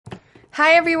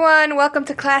Hi everyone, welcome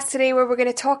to class today where we're going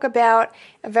to talk about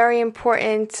a very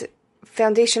important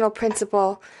foundational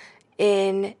principle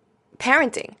in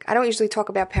parenting. I don't usually talk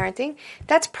about parenting.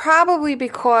 That's probably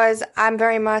because I'm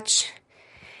very much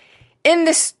in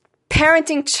this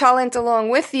parenting challenge along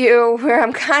with you, where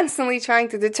I'm constantly trying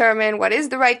to determine what is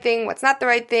the right thing, what's not the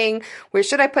right thing, where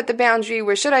should I put the boundary,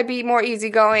 where should I be more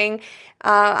easygoing.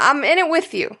 I'm in it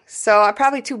with you, so I'm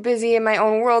probably too busy in my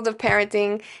own world of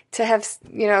parenting to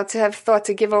have thought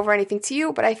to give over anything to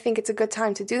you, but I think it's a good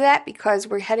time to do that because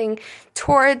we're heading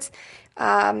towards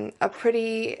a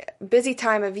pretty busy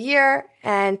time of year,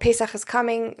 and Pesach is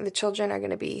coming. The children are going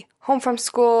to be home from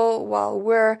school while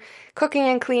we're cooking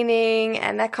and cleaning,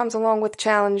 and that comes along with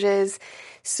challenges.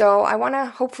 So I want to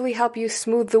hopefully help you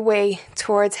smooth the way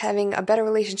towards having a better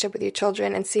relationship with your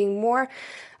children and seeing more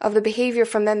of the behavior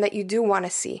from them that you do want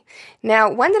to see.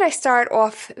 Now, when did I start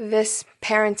off this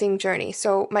parenting journey?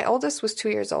 So my oldest was 2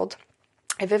 years old.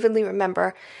 I vividly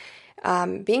remember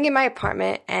being in my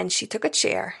apartment, and she took a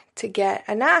chair to get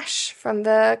a nash from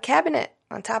the cabinet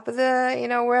on top of the,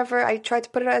 wherever. I tried to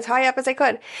put it as high up as I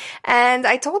could. And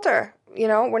I told her,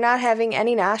 we're not having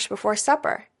any nash before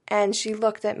supper. And she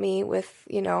looked at me with,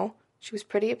 she was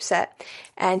pretty upset.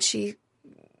 And she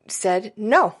said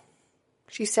no.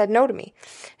 She said no to me.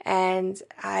 And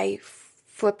I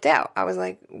flipped out. I was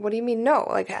like, what do you mean no?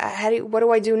 Like, what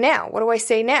do I do now? What do I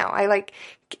say now? I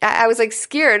was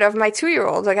scared of my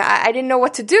 2-year-old. I didn't know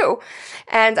what to do.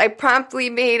 And I promptly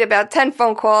made about 10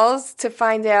 phone calls to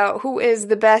find out who is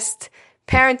the best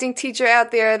parenting teacher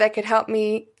out there that could help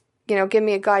me, give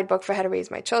me a guidebook for how to raise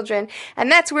my children.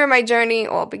 And that's where my journey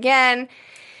all began.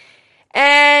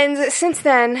 And since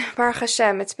then, Baruch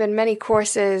Hashem, it's been many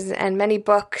courses and many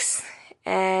books,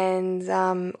 and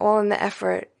all in the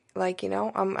effort.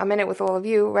 I'm in it with all of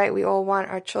you, right? We all want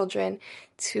our children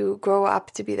to grow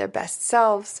up to be their best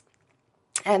selves.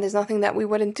 And there's nothing that we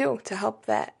wouldn't do to help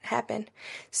that happen.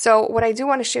 So what I do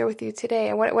want to share with you today,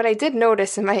 and what I did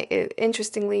notice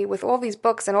interestingly, with all these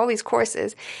books and all these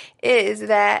courses, is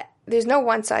that there's no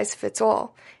one size fits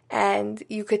all. And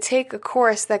you could take a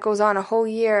course that goes on a whole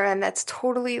year and that's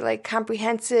totally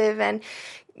comprehensive and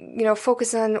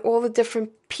focus on all the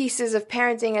different pieces of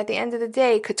parenting. At the end of the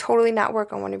day, could totally not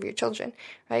work on one of your children,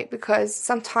 right? Because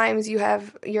sometimes you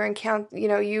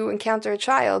encounter a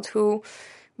child who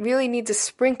really needs a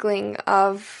sprinkling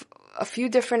of a few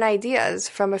different ideas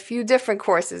from a few different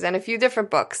courses and a few different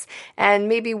books. And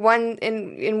maybe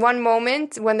in one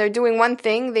moment when they're doing one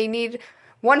thing, they need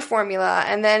one formula,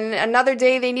 and then another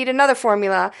day they need another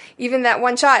formula, even that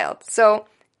one child. So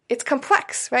it's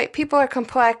complex, right? People are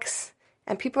complex.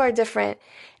 And people are different,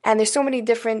 and there's so many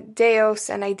different deos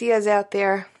and ideas out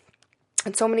there,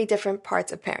 and so many different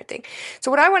parts of parenting.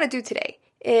 So what I want to do today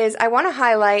is I want to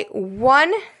highlight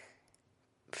one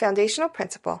foundational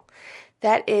principle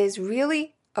that is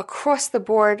really across the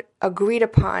board agreed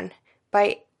upon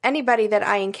by anybody that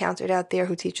I encountered out there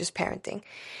who teaches parenting.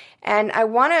 And I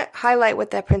want to highlight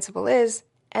what that principle is,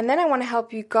 and then I want to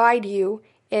help you guide you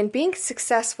in being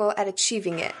successful at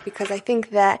achieving it, because I think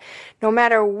that no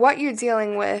matter what you're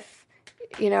dealing with,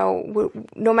 no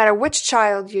matter which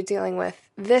child you're dealing with,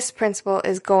 this principle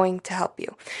is going to help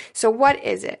you. So what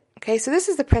is it? Okay, so this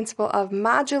is the principle of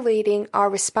modulating our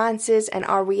responses and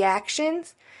our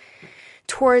reactions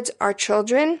towards our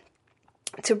children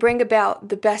to bring about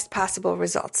the best possible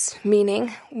results.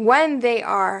 Meaning, when they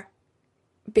are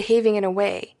behaving in a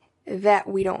way that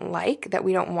we don't like, that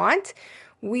we don't want,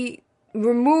 we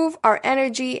remove our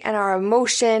energy and our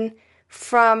emotion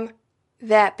from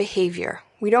that behavior.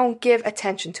 We don't give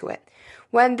attention to it.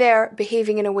 When they're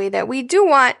behaving in a way that we do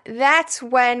want, that's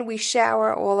when we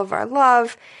shower all of our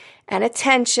love and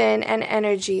attention and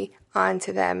energy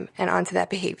onto them and onto that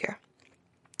behavior.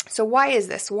 So why is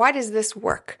this? Why does this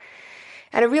work?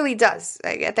 And it really does.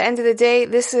 At the end of the day,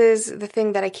 this is the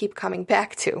thing that I keep coming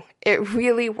back to. It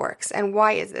really works. And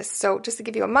why is this? So just to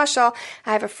give you a mashal,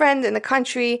 I have a friend in the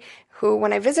country who,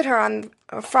 when I visit her on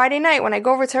a Friday night, when I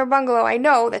go over to her bungalow, I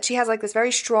know that she has this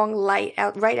very strong light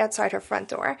right outside her front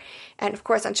door. And of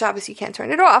course, on Shabbos, you can't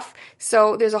turn it off.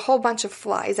 So there's a whole bunch of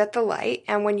flies at the light.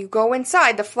 And when you go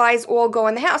inside, the flies all go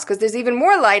in the house because there's even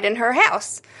more light in her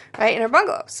house, right, in her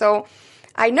bungalow. So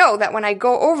I know that when I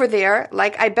go over there,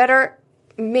 I better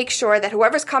make sure that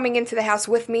whoever's coming into the house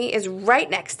with me is right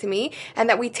next to me, and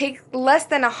that we take less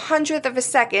than 100th of a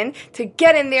second to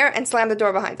get in there and slam the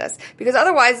door behind us. Because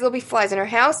otherwise there'll be flies in our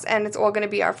house and it's all going to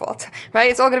be our fault,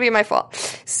 right? It's all going to be my fault.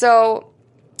 So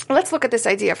let's look at this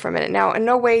idea for a minute. Now, in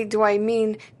no way do I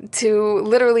mean to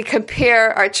literally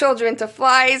compare our children to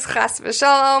flies, chas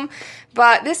v'shalom,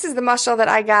 but this is the mashal that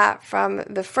I got from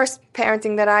the first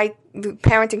parenting that I the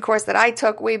parenting course that I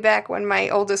took way back when my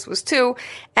oldest was 2,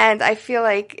 and I feel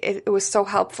like it was so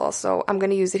helpful, so I'm going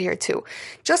to use it here too.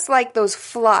 Just like those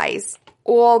flies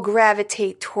all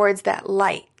gravitate towards that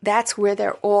light, that's where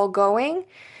they're all going.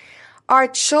 Our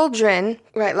children,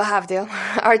 right, lahavdil,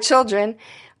 our children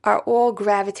are all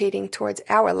gravitating towards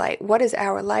our light. What is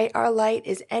our light? Our light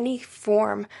is any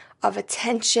form of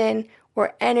attention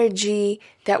or energy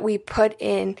that we put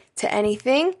in to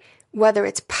anything, whether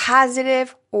it's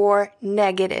positive or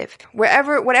negative.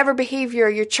 Whatever behavior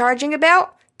you're charging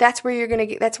about, that's where you're going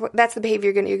to get, that's the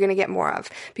behavior you're going to get more of,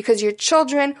 because your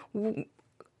children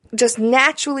just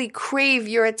naturally crave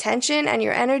your attention and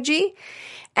your energy,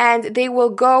 and they will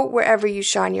go wherever you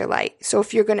shine your light. So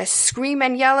if you're going to scream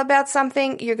and yell about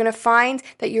something, you're going to find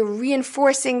that you're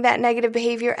reinforcing that negative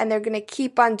behavior, and they're going to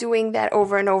keep on doing that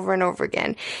over and over and over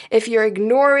again. If you're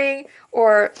ignoring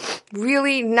or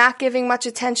really not giving much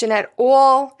attention at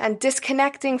all and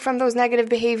disconnecting from those negative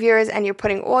behaviors, and you're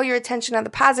putting all your attention on the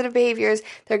positive behaviors,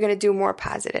 they're going to do more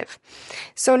positive.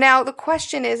 So now the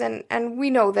question is, and we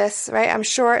know this, right? I'm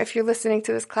sure if you're listening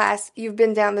to this class, you've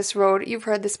been down this road, you've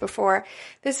heard this before.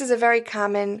 This is a very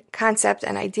common concept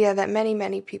and idea that many,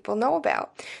 many people know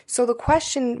about. So the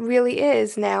question really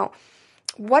is now,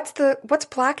 what's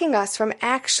blocking us from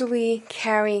actually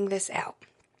carrying this out?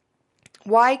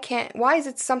 Why is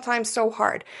it sometimes so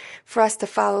hard for us to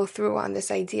follow through on this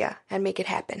idea and make it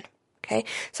happen? Okay,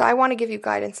 so I want to give you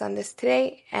guidance on this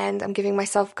today, and I'm giving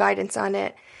myself guidance on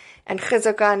it and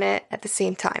chizuk on it at the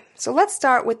same time. So let's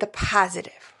start with the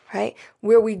positive, right?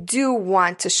 Where we do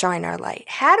want to shine our light.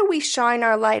 How do we shine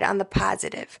our light on the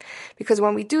positive? Because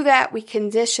when we do that, we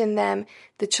condition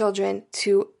the children,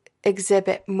 to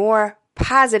exhibit more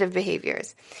positive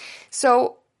behaviors.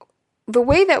 So the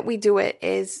way that we do it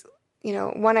is,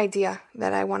 one idea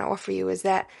that I want to offer you is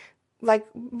that, like,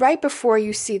 right before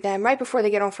you see them, right before they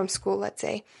get home from school, let's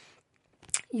say,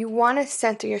 you want to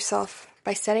center yourself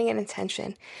by setting an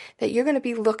intention that you're going to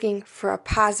be looking for a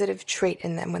positive trait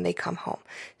in them when they come home.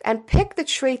 And pick the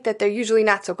trait that they're usually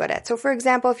not so good at. So, for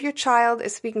example, if your child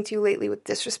is speaking to you lately with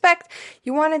disrespect,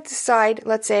 you want to decide,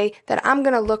 let's say, that I'm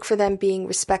going to look for them being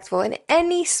respectful in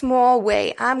any small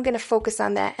way. I'm going to focus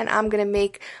on that, and I'm going to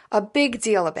make a big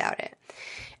deal about it.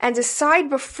 And decide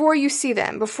before you see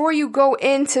them, before you go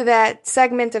into that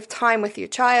segment of time with your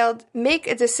child, make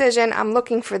a decision, I'm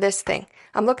looking for this thing.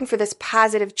 I'm looking for this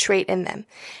positive trait in them.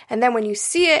 And then when you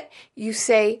see it, you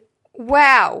say,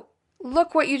 wow,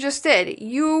 look what you just did.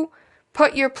 You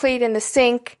put your plate in the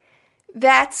sink.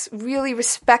 That's really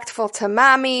respectful to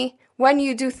mommy. When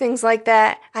you do things like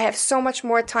that, I have so much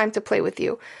more time to play with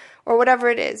you. Or whatever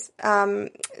it is,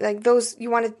 like those, you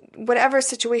want to, whatever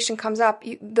situation comes up,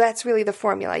 that's really the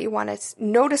formula. You want to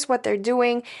notice what they're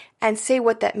doing and say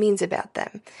what that means about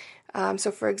them. So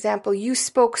for example, you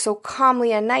spoke so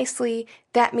calmly and nicely,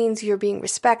 that means you're being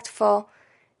respectful.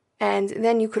 And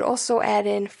then you could also add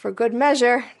in, for good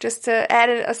measure, just to add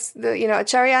in a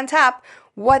cherry on top,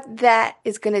 what that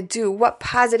is going to do, what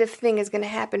positive thing is going to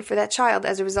happen for that child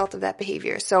as a result of that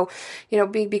behavior. So,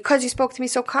 because you spoke to me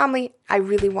so calmly, I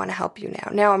really want to help you now.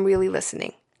 Now I'm really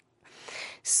listening.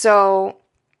 So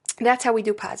that's how we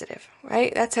do positive,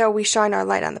 right? That's how we shine our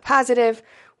light on the positive.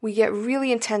 We get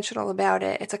really intentional about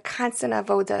it. It's a constant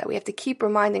avoda that we have to keep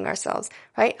reminding ourselves,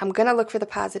 right? I'm going to look for the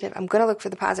positive. I'm going to look for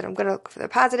the positive. I'm going to look for the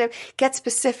positive. Get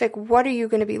specific. What are you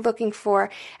going to be looking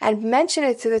for? And mention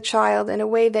it to the child in a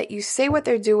way that you say what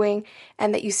they're doing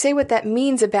and that you say what that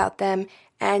means about them.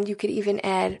 And you could even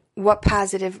add what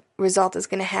positive result is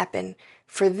going to happen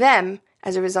for them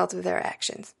as a result of their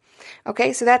actions.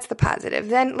 Okay, so that's the positive.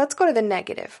 Then let's go to the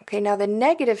negative. Okay, now the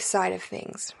negative side of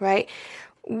things, right?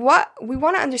 What we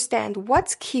want to understand,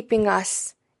 what's keeping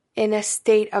us in a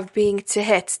state of being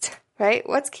tehitzt, right?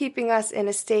 What's keeping us in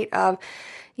a state of,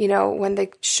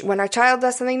 when our child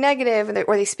does something negative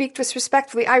or they speak to us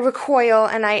respectfully, I recoil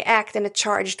and I act in a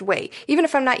charged way. Even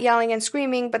if I'm not yelling and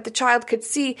screaming, but the child could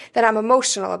see that I'm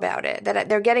emotional about it, that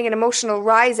they're getting an emotional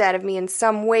rise out of me in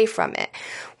some way from it.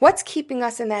 What's keeping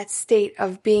us in that state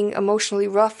of being emotionally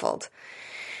ruffled?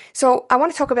 So I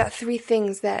want to talk about 3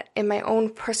 things that in my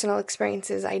own personal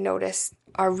experiences I notice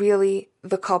are really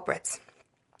the culprits.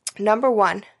 Number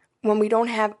 1, when we don't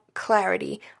have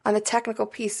clarity on the technical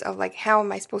piece of how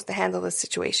am I supposed to handle this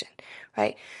situation,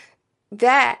 right?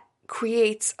 That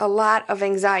creates a lot of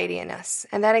anxiety in us.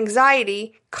 And that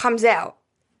anxiety comes out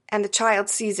and the child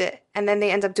sees it, and then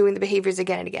they end up doing the behaviors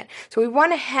again and again. So we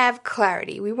want to have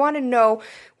clarity. We want to know,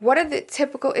 what are the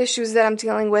typical issues that I'm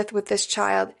dealing with this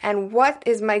child, and what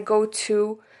is my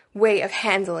go-to way of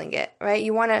handling it, right?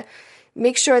 You want to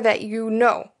make sure that you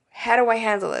know, how do I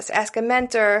handle this? Ask a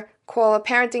mentor, call a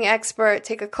parenting expert,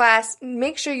 take a class,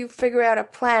 make sure you figure out a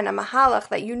plan, a mahalach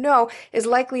that you know is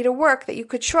likely to work, that you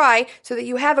could try, so that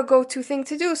you have a go-to thing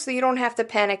to do, so you don't have to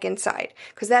panic inside.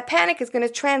 Because that panic is going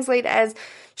to translate as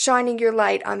shining your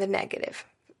light on the negative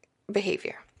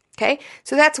behavior. Okay?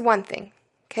 So that's one thing.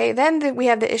 Okay? Then we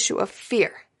have the issue of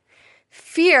fear.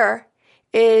 Fear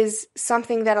is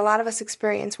something that a lot of us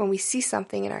experience when we see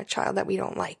something in our child that we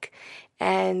don't like.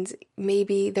 And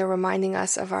maybe they're reminding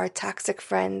us of our toxic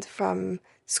friend from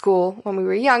school when we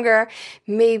were younger.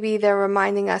 Maybe they're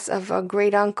reminding us of a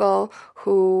great uncle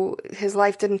who his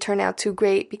life didn't turn out too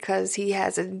great because he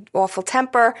has an awful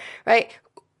temper, right?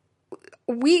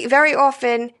 We very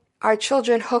often, our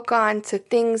children hook on to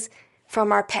things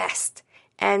from our past.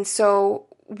 And so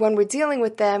when we're dealing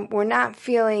with them, we're not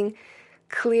feeling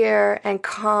clear and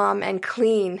calm and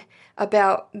clean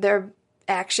about their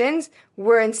actions.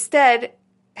 We're instead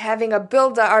having our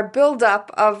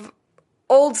buildup of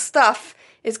old stuff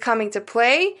is coming to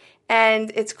play,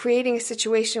 and it's creating a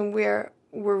situation where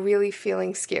we're really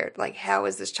feeling scared. Like, how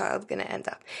is this child going to end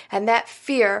up? And that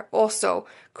fear also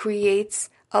creates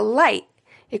a light.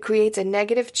 It creates a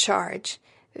negative charge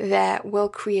that will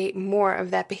create more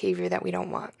of that behavior that we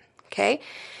don't want. Okay?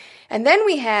 And then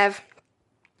we have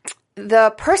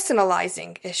the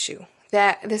personalizing issue.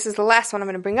 That this is the last one I'm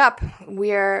going to bring up,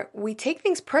 where we take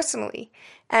things personally.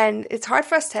 And it's hard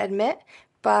for us to admit,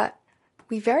 but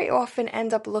we very often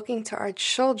end up looking to our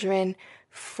children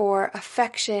for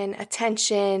affection,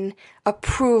 attention,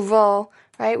 approval,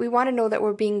 right? We want to know that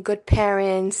we're being good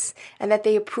parents and that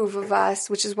they approve of us,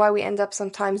 which is why we end up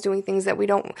sometimes doing things that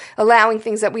allowing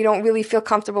things that we don't really feel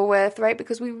comfortable with, right?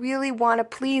 Because we really want to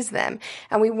please them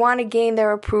and we want to gain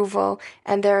their approval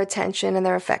and their attention and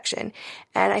their affection.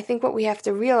 And I think what we have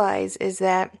to realize is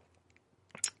that,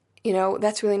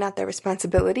 that's really not their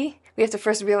responsibility. We have to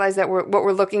first realize that what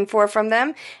we're looking for from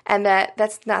them, and that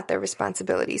that's not their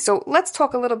responsibility. So let's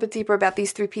talk a little bit deeper about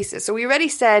these three pieces. So we already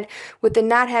said with the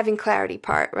not having clarity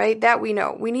part, right? That we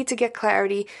know. We need to get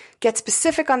clarity, get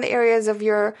specific on the areas of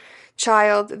your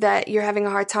child that you're having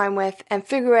a hard time with, and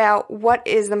figure out what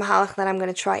is the mahalach that I'm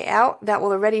going to try out that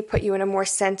will already put you in a more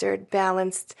centered,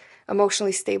 balanced,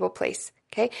 emotionally stable place.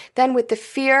 Okay? Then with the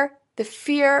fear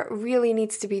really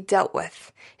needs to be dealt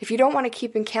with. If you don't want to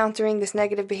keep encountering this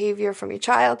negative behavior from your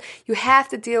child, you have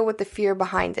to deal with the fear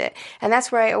behind it. And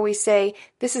that's where I always say,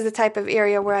 this is the type of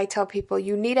area where I tell people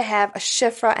you need to have a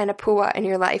shifra and a pua in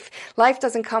your life. Life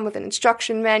doesn't come with an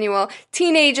instruction manual.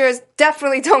 Teenagers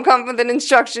definitely don't come with an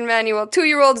instruction manual.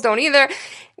 2-year-olds don't either.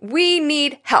 We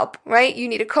need help, right? You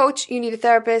need a coach, you need a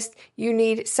therapist, you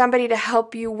need somebody to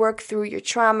help you work through your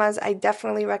traumas. I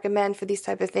definitely recommend for these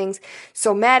type of things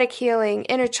somatic healing,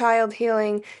 inner child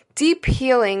healing, deep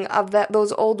healing of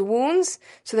those old wounds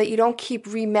so that you don't keep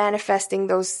remanifesting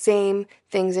those same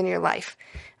things in your life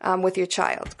with your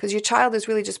child. Because your child is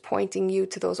really just pointing you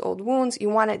to those old wounds. You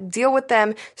want to deal with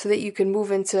them so that you can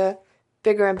move into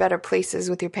bigger and better places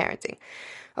with your parenting.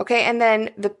 Okay, and then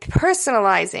the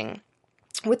personalizing.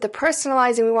 With the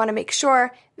personalizing, we want to make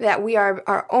sure that we are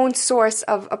our own source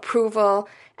of approval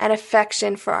and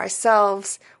affection for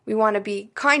ourselves. We want to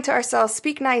be kind to ourselves,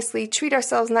 speak nicely, treat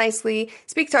ourselves nicely,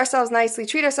 speak to ourselves nicely,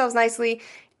 treat ourselves nicely,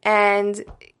 and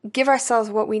give ourselves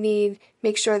what we need.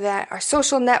 Make sure that our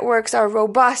social networks are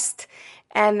robust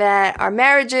and that our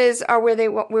marriages are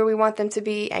where we want them to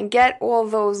be, and get all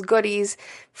those goodies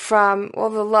from all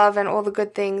the love and all the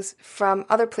good things from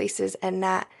other places and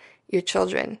not your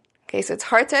children. Okay, so it's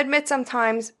hard to admit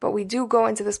sometimes, but we do go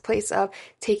into this place of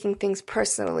taking things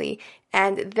personally,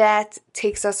 and that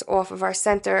takes us off of our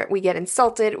center. We get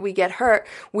insulted, we get hurt,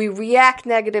 we react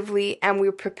negatively, and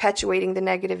we're perpetuating the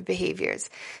negative behaviors.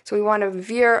 So we want to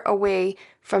veer away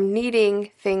from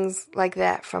needing things like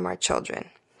that from our children,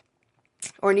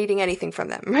 or needing anything from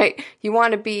them, right? You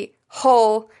want to be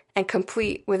whole and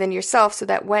complete within yourself so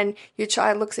that when your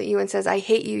child looks at you and says, I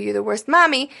hate you, you're the worst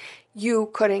mommy, you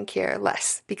couldn't care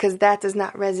less, because that does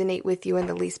not resonate with you in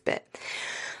the least bit.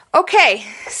 Okay,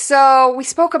 so we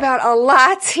spoke about a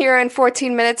lot here in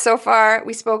 14 minutes so far.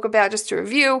 We spoke about, just to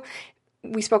review,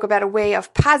 we spoke about a way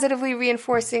of positively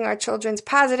reinforcing our children's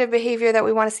positive behavior that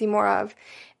we want to see more of.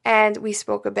 And we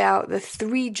spoke about the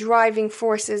 3 driving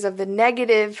forces of the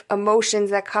negative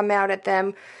emotions that come out at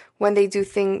them when they do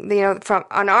things, from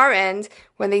on our end,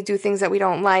 when they do things that we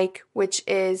don't like, which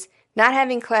is not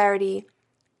having clarity,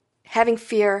 having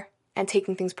fear, and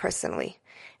taking things personally.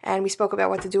 And we spoke about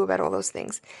what to do about all those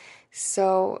things.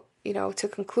 So, to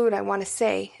conclude, I want to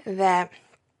say that,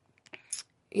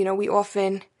 we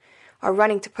often are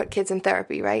running to put kids in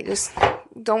therapy, right? Just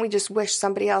don't we just wish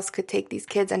somebody else could take these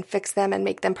kids and fix them and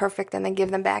make them perfect and then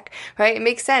give them back, right? It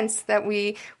makes sense that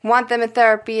we want them in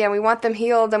therapy and we want them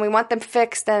healed and we want them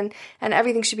fixed and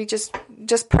everything should be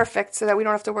just perfect so that we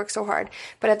don't have to work so hard.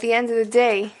 But at the end of the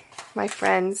day, my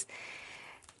friends,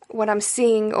 what I'm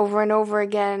seeing over and over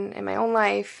again in my own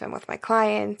life and with my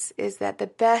clients is that the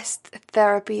best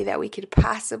therapy that we could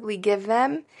possibly give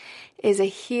them is a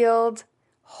healed,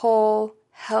 whole,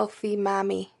 healthy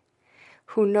mommy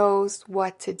who knows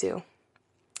what to do.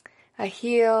 A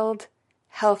healed,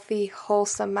 healthy,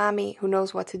 wholesome mommy who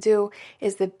knows what to do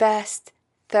is the best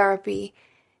therapy,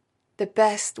 the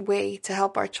best way to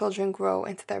help our children grow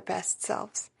into their best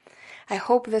selves. I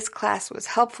hope this class was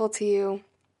helpful to you.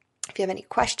 If you have any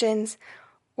questions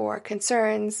or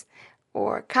concerns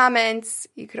or comments,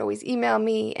 you could always email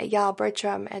me at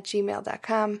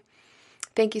yalbertram@gmail.com.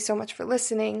 Thank you so much for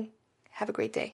listening. Have a great day.